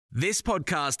This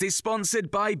podcast is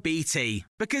sponsored by BT,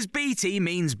 because BT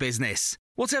means business.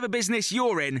 Whatever business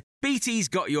you're in, BT's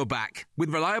got your back, with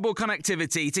reliable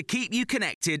connectivity to keep you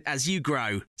connected as you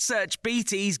grow. Search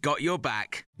BT's got your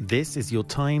back. This is your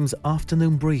Times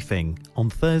afternoon briefing on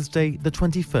Thursday, the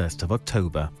 21st of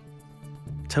October.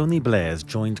 Tony Blair's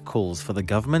joined calls for the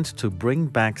government to bring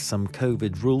back some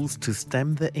COVID rules to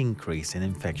stem the increase in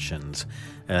infections.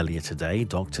 Earlier today,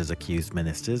 doctors accused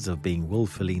ministers of being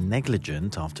woefully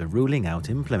negligent after ruling out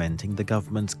implementing the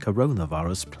government's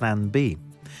coronavirus Plan B.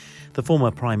 The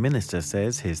former Prime Minister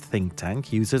says his think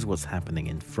tank uses what's happening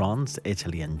in France,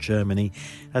 Italy and Germany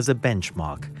as a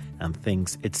benchmark and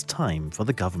thinks it's time for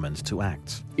the government to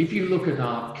act. If you look at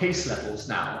our case levels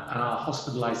now and our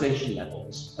hospitalisation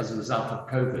levels as a result of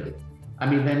COVID,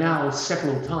 they're now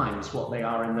several times what they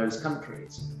are in those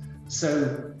countries.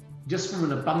 So just from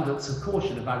an abundance of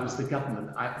caution, if I was the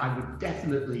government, I would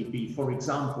definitely be, for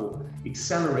example,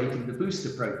 accelerating the booster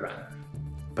programme.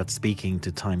 But speaking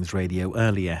to Times Radio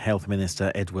earlier, Health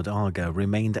Minister Edward Argar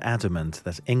remained adamant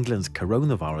that England's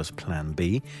coronavirus Plan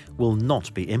B will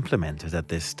not be implemented at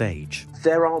this stage.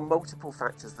 There are multiple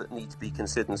factors that need to be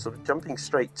considered, and sort of jumping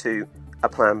straight to a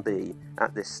Plan B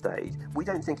at this stage, we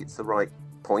don't think it's the right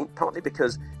point, partly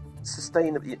because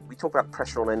we talk about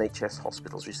pressure on NHS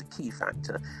hospitals, which is a key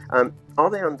factor. Are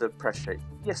they under pressure?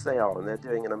 Yes, they are, and they're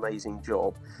doing an amazing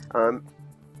job.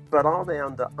 But are they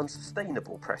under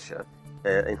unsustainable pressure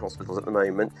in hospitals at the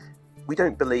moment? We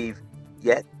don't believe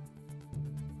yet.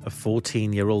 A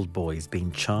 14-year-old boy is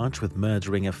being charged with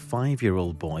murdering a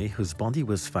 5-year-old boy whose body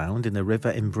was found in a river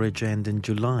in Bridgend in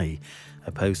July.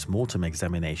 A post-mortem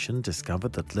examination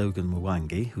discovered that Logan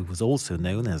Mwangi, who was also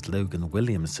known as Logan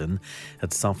Williamson,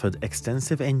 had suffered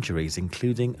extensive injuries,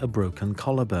 including a broken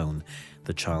collarbone.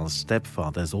 The child's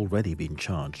stepfather has already been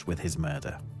charged with his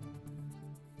murder.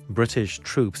 British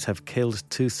troops have killed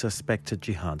 2 suspected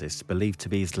jihadists believed to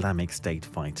be Islamic State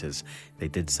fighters. They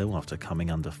did so after coming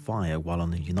under fire while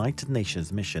on a United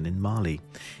Nations mission in Mali.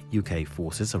 UK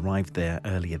forces arrived there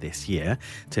earlier this year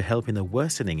to help in a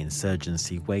worsening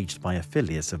insurgency waged by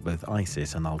affiliates of both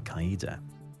ISIS and Al-Qaeda.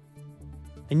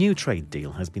 A new trade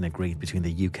deal has been agreed between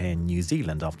the UK and New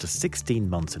Zealand after 16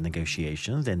 months of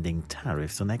negotiations ending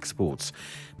tariffs on exports.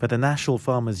 But the National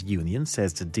Farmers Union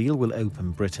says the deal will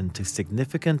open Britain to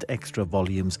significant extra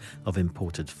volumes of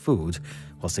imported food,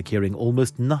 while securing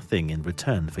almost nothing in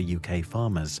return for UK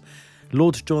farmers.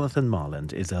 Lord Jonathan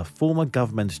Marland is a former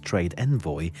government trade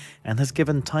envoy and has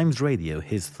given Times Radio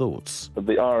his thoughts.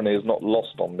 The irony is not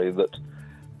lost on me that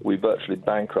we virtually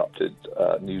bankrupted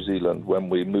New Zealand when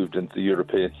we moved into the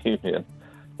European Union,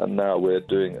 and now we're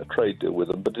doing a trade deal with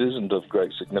them. But it isn't of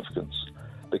great significance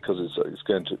because it's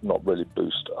going to not really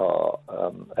boost our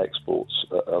exports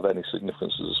of any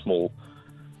significance as a small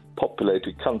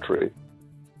populated country.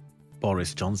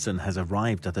 Boris Johnson has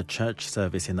arrived at a church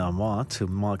service in Armagh to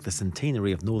mark the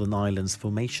centenary of Northern Ireland's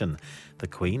formation. The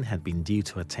Queen had been due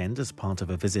to attend as part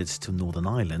of a visit to Northern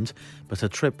Ireland, but her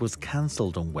trip was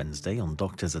cancelled on Wednesday on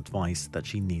doctors' advice that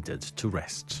she needed to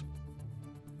rest.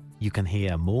 You can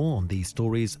hear more on these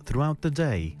stories throughout the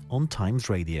day on Times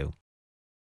Radio.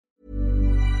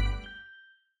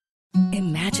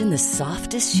 Imagine the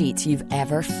softest sheets you've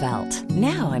ever felt.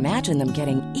 Now imagine them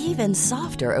getting even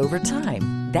softer over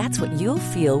time. That's what you'll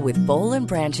feel with Boll &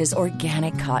 Branch's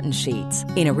organic cotton sheets.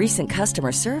 In a recent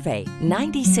customer survey,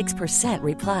 96%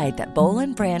 replied that Boll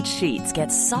 & Branch sheets get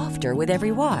softer with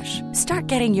every wash. Start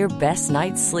getting your best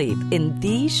night's sleep in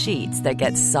these sheets that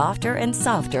get softer and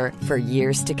softer for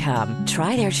years to come.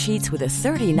 Try their sheets with a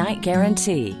 30-night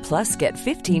guarantee. Plus, get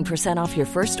 15% off your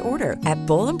first order at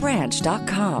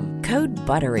bollandbranch.com. Code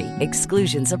BUTTERY.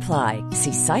 Exclusions apply.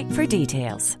 See site for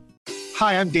details.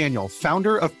 Hi, I'm Daniel,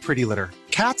 founder of Pretty Litter.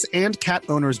 Cats and cat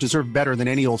owners deserve better than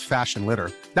any old-fashioned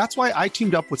litter. That's why I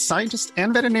teamed up with scientists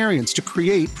and veterinarians to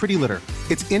create Pretty Litter.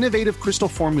 Its innovative crystal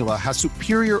formula has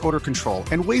superior odor control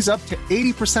and weighs up to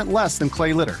 80% less than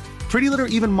clay litter. Pretty Litter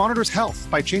even monitors health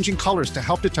by changing colors to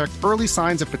help detect early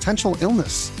signs of potential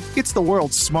illness. It's the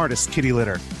world's smartest kitty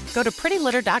litter. Go to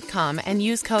prettylitter.com and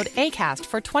use code ACAST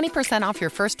for 20% off your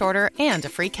first order and a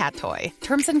free cat toy.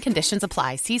 Terms and conditions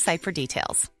apply. See site for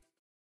details.